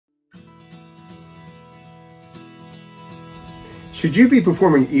Should you be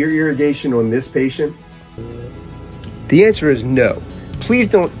performing ear irrigation on this patient? The answer is no. Please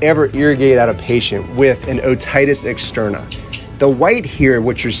don't ever irrigate out a patient with an otitis externa. The white here,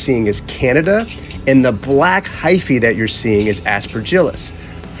 what you're seeing is Candida, and the black hyphae that you're seeing is Aspergillus.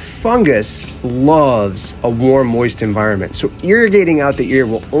 Fungus loves a warm, moist environment, so irrigating out the ear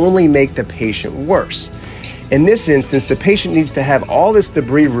will only make the patient worse. In this instance, the patient needs to have all this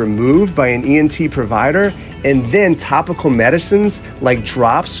debris removed by an ENT provider, and then topical medicines like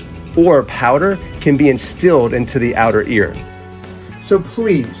drops or powder can be instilled into the outer ear. So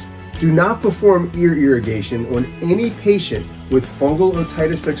please, do not perform ear irrigation on any patient with fungal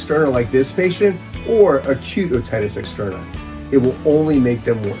otitis externa like this patient or acute otitis externa. It will only make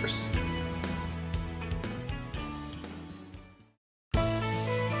them worse.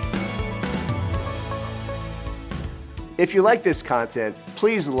 If you like this content,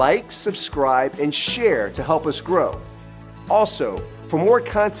 please like, subscribe, and share to help us grow. Also, for more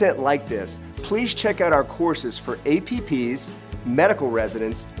content like this, please check out our courses for APPs, medical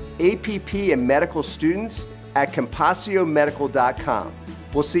residents, APP and medical students at compassiomedical.com.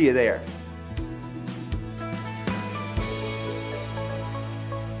 We'll see you there.